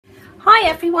Hi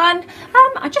everyone,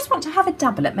 I just want to have a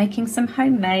dabble at making some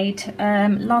homemade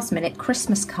last minute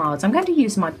Christmas cards. I'm going to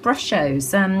use my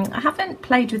Brushos. I haven't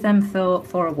played with them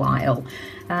for a while,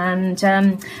 and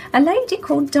a lady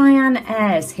called Diane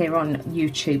Ayres here on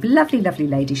YouTube, lovely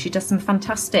lady, she does some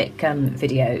fantastic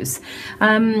videos.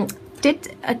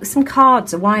 Did some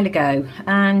cards a while ago,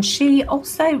 and she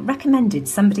also recommended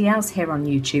somebody else here on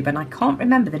YouTube, and I can't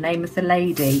remember the name of the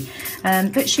lady,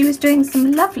 but she was doing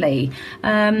some lovely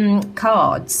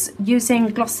cards using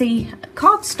glossy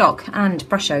cardstock and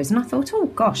Brushos, and I thought, oh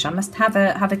gosh, I must have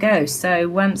a go.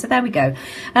 So so there we go.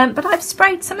 But I've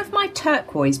sprayed some of my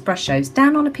turquoise Brushos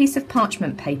down on a piece of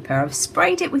parchment paper. I've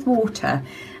sprayed it with water,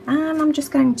 and I'm just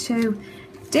going to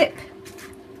dip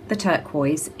the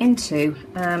turquoise into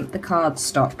the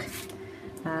cardstock,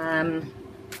 and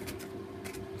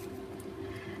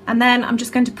then I'm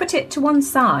just going to put it to one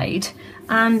side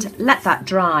and let that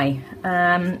dry.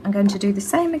 I'm going to do the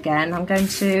same again. I'm going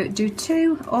to do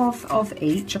two of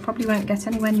each. I probably won't get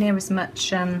anywhere near as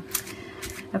much of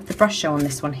the Brusho on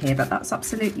this one here, but that's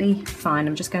absolutely fine.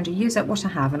 I'm just going to use up what I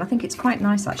have, and I think it's quite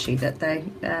nice actually that they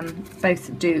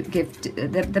both do give,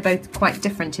 they're both quite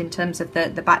different in terms of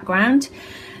the background.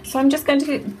 So I'm just going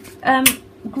to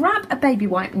grab a baby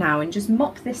wipe now and just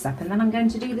mop this up, and then I'm going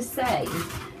to do the same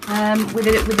with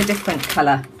a different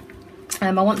colour.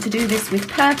 I want to do this with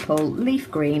purple,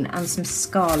 leaf green and some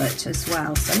scarlet as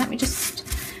well. So let me just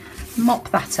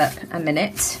mop that up a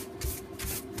minute.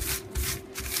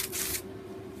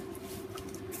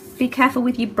 Be careful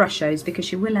with your Brushos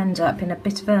because you will end up in a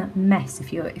bit of a mess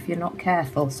if you're not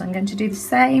careful. So I'm going to do the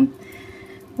same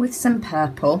with some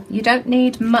purple. You don't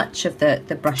need much of the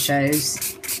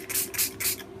Brushos.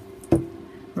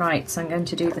 Right, so I'm going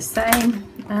to do the same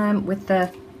with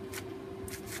the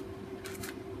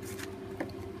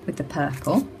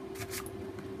purple.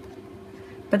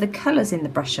 But the colours in the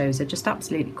Brushos are just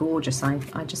absolutely gorgeous. I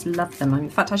just love them. In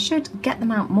fact, I should get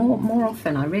them out more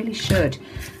often. I really should.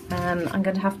 I'm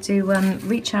going to have to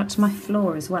reach out to my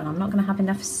floor as well. I'm not going to have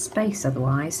enough space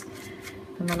otherwise.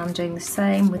 And then I'm doing the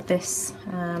same with this,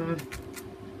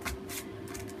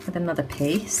 with another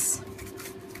piece.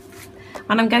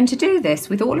 And I'm going to do this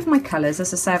with all of my colours.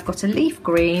 As I say, I've got a leaf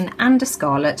green and a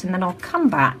scarlet, and then I'll come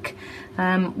back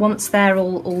once they're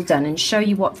all done and show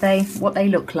you what they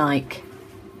look like.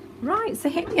 Right, so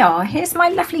here we are. Here's my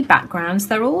lovely backgrounds.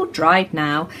 They're all dried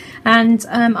now, and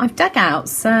I've dug out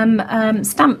some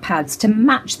stamp pads to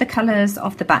match the colours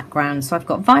of the background. So I've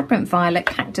got vibrant violet,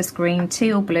 cactus green,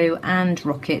 teal blue and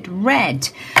rocket red.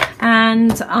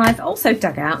 And I've also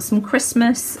dug out some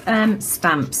Christmas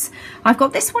stamps. I've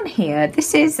got this one here.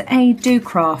 This is a Do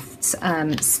Crafts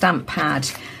stamp pad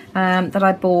that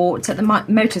I bought at the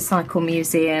Motorcycle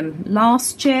Museum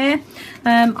last year.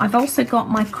 I've also got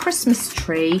my Christmas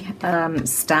tree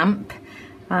stamp.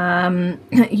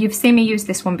 You've seen me use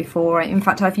this one before. In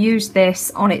fact, I've used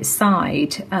this on its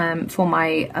side for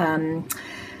my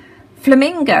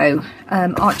Flamingo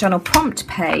art journal prompt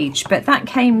page, but that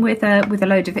came with a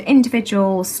load of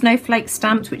individual snowflake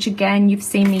stamps, which again you've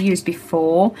seen me use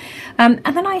before, and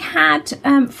then I had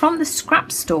from the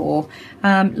scrap store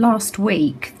last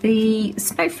week the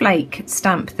snowflake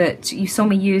stamp that you saw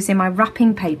me use in my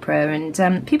wrapping paper, and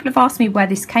people have asked me where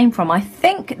this came from. I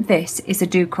think this is a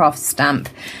Do Crafts stamp,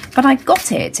 but I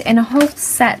got it in a whole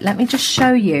set. Let me just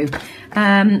show you.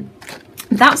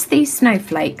 That's the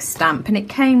snowflake stamp, and it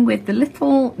came with the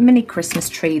little mini Christmas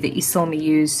tree that you saw me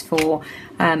use for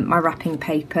my wrapping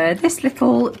paper. This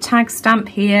little tag stamp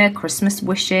here, Christmas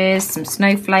wishes, some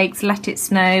snowflakes, let it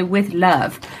snow with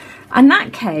love. And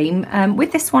that came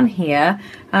with this one here,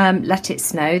 let it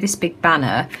snow, this big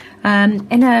banner,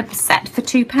 in a set for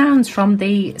 £2 from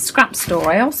the scrap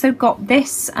store. I also got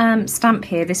this stamp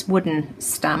here, this wooden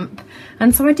stamp,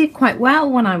 and so I did quite well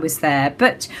when I was there.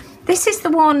 But this is the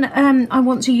one I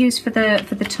want to use for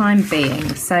the time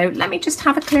being. So let me just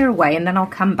have a clear away and then I'll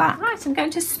come back. Right, I'm going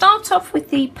to start off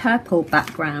with the purple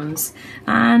backgrounds,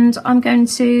 and I'm going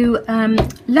to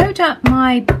load up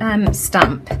my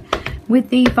stamp with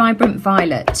the vibrant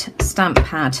violet stamp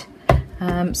pad.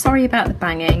 Sorry about the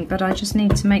banging, but I just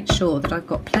need to make sure that I've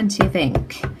got plenty of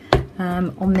ink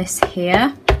on this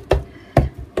here.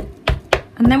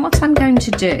 And then what I'm going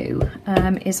to do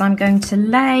is I'm going to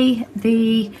lay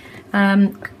the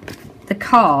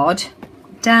card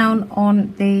down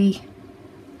on the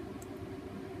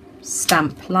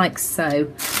stamp like so,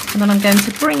 and then I'm going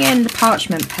to bring in the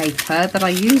parchment paper that I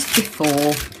used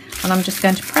before, and I'm just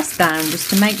going to press down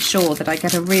just to make sure that I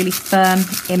get a really firm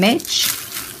image.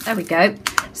 There we go.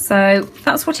 So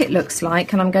that's what it looks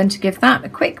like, and I'm going to give that a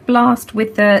quick blast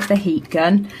with the heat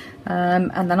gun,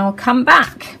 and then I'll come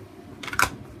back.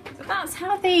 that's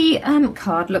how the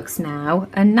card looks now,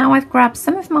 and now I've grabbed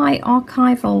some of my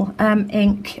archival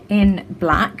ink in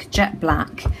black, jet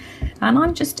black, and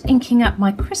I'm just inking up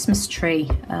my Christmas tree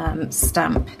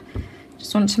stamp.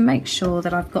 Just want to make sure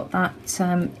that I've got that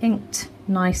inked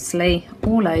nicely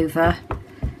all over,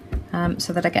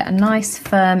 so that I get a nice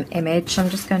firm image. I'm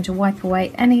just going to wipe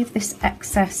away any of this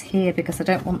excess here because I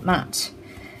don't want that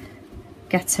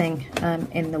getting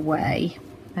in the way.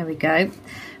 There we go.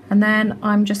 And then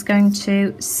I'm just going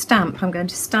to stamp. I'm going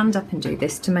to stand up and do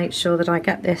this to make sure that I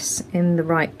get this in the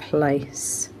right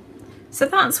place. So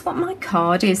that's what my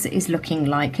card is looking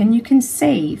like, and you can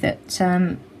see that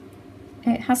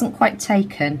it hasn't quite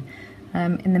taken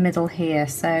in the middle here.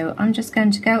 So I'm just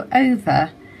going to go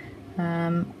over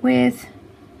with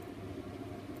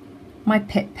my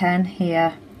Pitt pen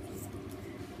here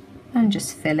and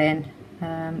just fill in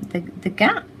the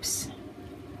gaps.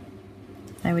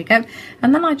 There we go.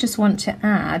 And then I just want to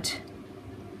add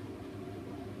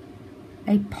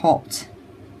a pot,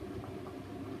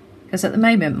 because at the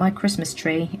moment my Christmas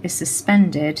tree is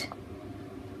suspended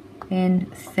in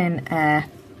thin air.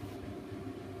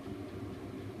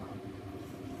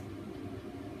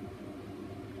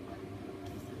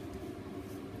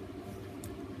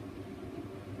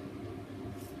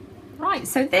 Right,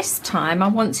 so this time I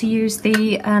want to use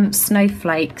the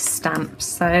snowflake stamp,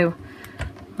 so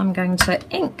I'm going to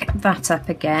ink that up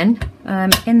again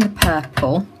in the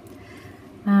purple,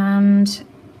 and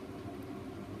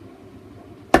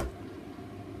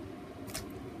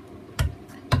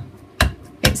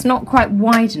it's not quite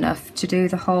wide enough to do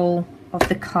the whole of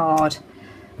the card,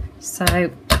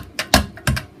 so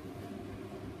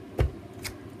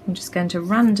I'm just going to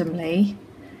randomly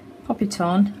pop it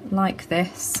on like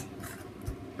this.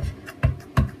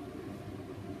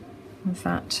 In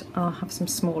fact, I'll have some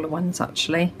smaller ones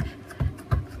actually.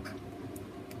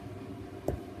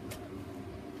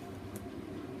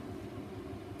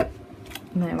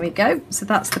 There we go. So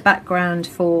that's the background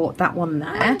for that one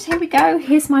there. And here we go.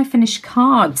 Here's my finished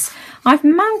cards. I've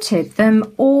mounted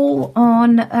them all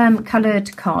on coloured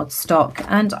cardstock,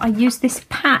 and I used this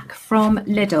pack from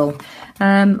Lidl.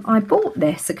 I bought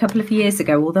this a couple of years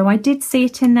ago, although I did see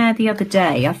it in there the other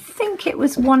day. I think it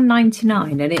was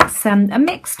 £1.99, and it's a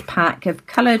mixed pack of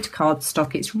coloured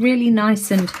cardstock. It's really nice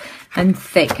and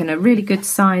thick, and a really good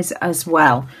size as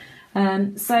well.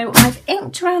 So I've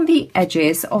inked around the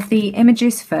edges of the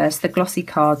images first, the glossy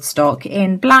cardstock,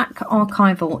 in black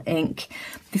archival ink.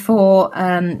 Before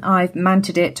I've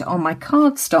mounted it on my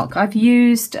cardstock, I've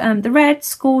used the red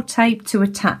score tape to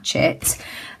attach it,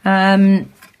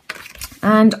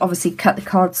 and obviously cut the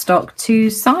cardstock to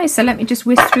size. So let me just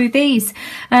whiz through these.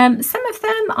 Some of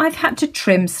them I've had to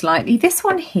trim slightly. This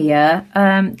one here,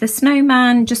 the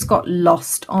snowman just got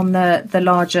lost on the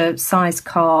larger size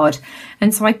card,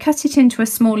 and so I cut it into a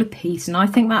smaller piece, and I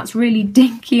think that's really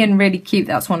dinky and really cute.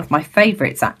 That's one of my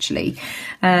favourites actually.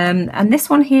 And this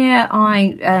one here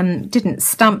I didn't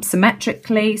stamp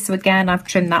symmetrically, so again I've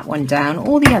trimmed that one down.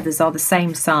 All the others are the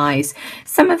same size.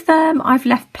 Some of them I've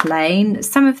left plain,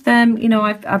 some of them, you know,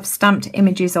 I've stamped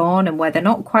images on, and where they're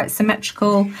not quite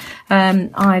symmetrical,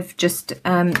 I've just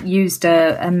used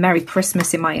a Merry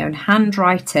Christmas in my own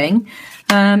handwriting.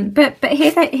 But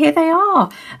here they are.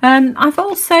 I've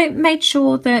also made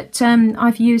sure that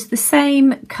I've used the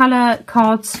same colour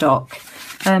cardstock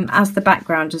as the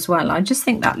background as well. I just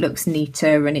think that looks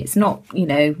neater, and it's not, you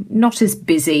know, not as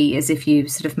busy as if you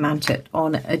sort of mount it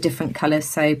on a different colour.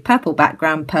 So purple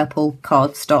background, purple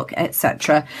cardstock,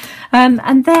 etc.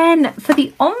 And then for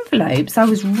the envelopes, I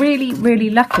was really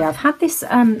lucky. I've had this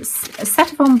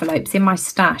set of envelopes in my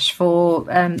stash for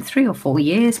 3 or 4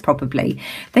 years probably.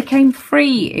 They came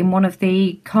free in one of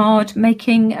the card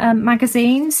making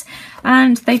magazines,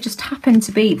 and they just happened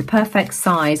to be the perfect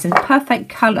size and perfect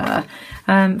colour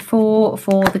for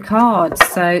the cards.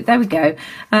 So there we go.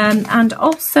 And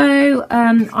also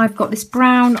I've got this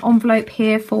brown envelope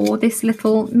here for this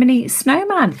little mini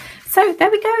snowman. So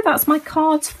there we go, that's my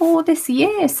cards for this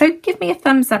year. So give me a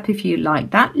thumbs up if you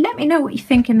like that. Let me know what you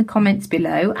think in the comments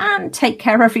below, and take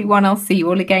care everyone. I'll see you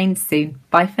all again soon.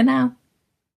 Bye for now.